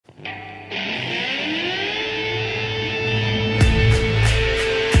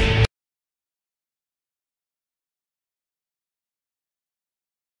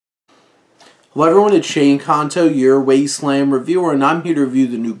Hello everyone, it's Shane Kanto, your Wasteland reviewer, and I'm here to review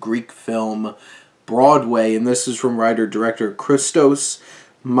the new Greek film, Broadway, and this is from writer-director Christos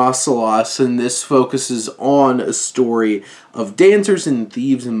Masalas, and this focuses on a story of dancers and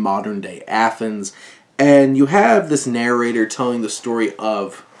thieves in modern-day Athens, and you have this narrator telling the story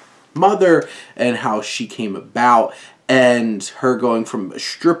of mother and how she came about, and her going from a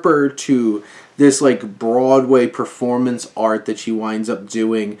stripper to this like Broadway performance art that she winds up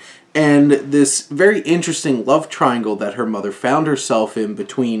doing, and this very interesting love triangle that her mother found herself in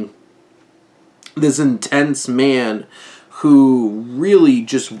between this intense man who really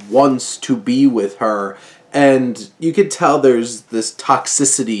just wants to be with her, and you could tell there's this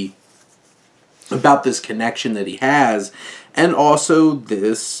toxicity about this connection that he has, and also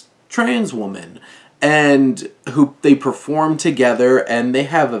this trans woman, and who they perform together, and they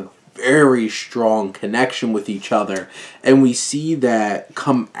have a very strong connection with each other, and we see that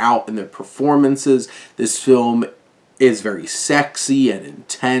come out in their performances. This film is very sexy and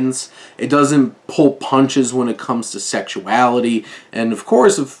intense. It doesn't pull punches when it comes to sexuality, and of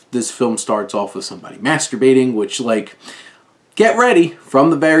course, if this film starts off with somebody masturbating, which, like, get ready from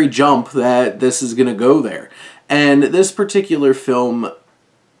the very jump that this is gonna go there. And this particular film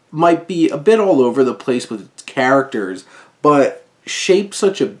might be a bit all over the place with its characters, but shapes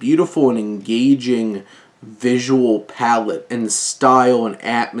such a beautiful and engaging visual palette and style and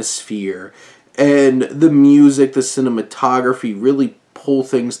atmosphere, and the music, the cinematography really pull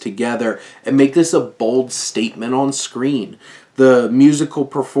things together and make this a bold statement on screen. The musical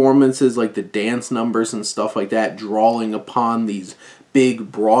performances, like the dance numbers and stuff like that, drawing upon these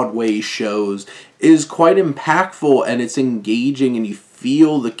big Broadway shows, is quite impactful, and it's engaging, and you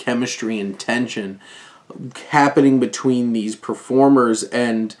feel the chemistry and tension happening between these performers,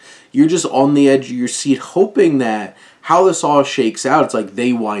 and you're just on the edge of your seat hoping that how this all shakes out, it's like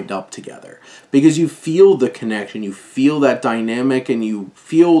they wind up together, because you feel the connection, you feel that dynamic, and you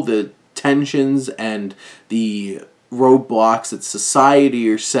feel the tensions and the roadblocks that society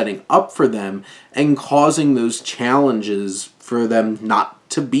are setting up for them and causing those challenges for them not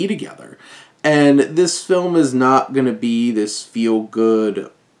to be together. And this film is not going to be this feel-good,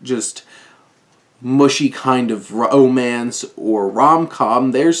 just mushy kind of romance or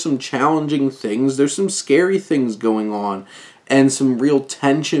rom-com. There's some challenging things, there's some scary things going on, and some real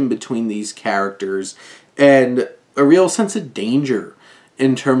tension between these characters, and a real sense of danger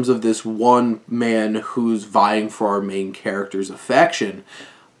in terms of this one man who's vying for our main character's affection.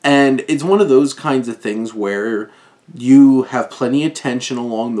 And it's one of those kinds of things where you have plenty of tension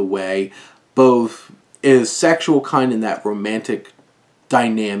along the way, both is sexual kind in that romantic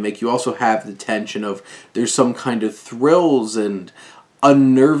dynamic. You also have the tension of there's some kind of thrills and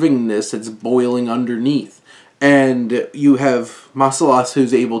unnervingness that's boiling underneath. And you have Masalas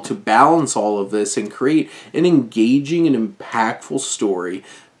who's able to balance all of this and create an engaging and impactful story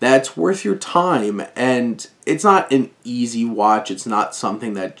that's worth your time. And it's not an easy watch. It's not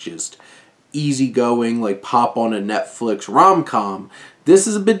something that just easygoing, like pop on a Netflix rom-com. This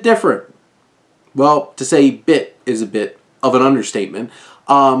is a bit different. Well, to say bit is a bit of an understatement.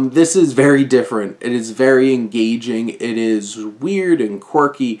 This is very different. It is very engaging. It is weird and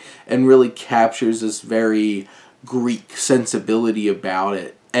quirky and really captures this very Greek sensibility about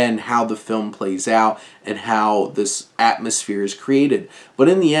it and how the film plays out and how this atmosphere is created. But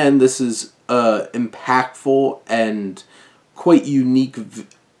in the end, this is an impactful and quite unique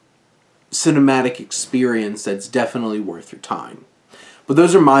cinematic experience that's definitely worth your time. But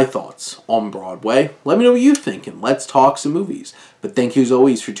those are my thoughts on Broadway. Let me know what you think, and let's talk some movies. But thank you as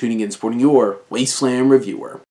always for tuning in and supporting your Wasteland reviewer.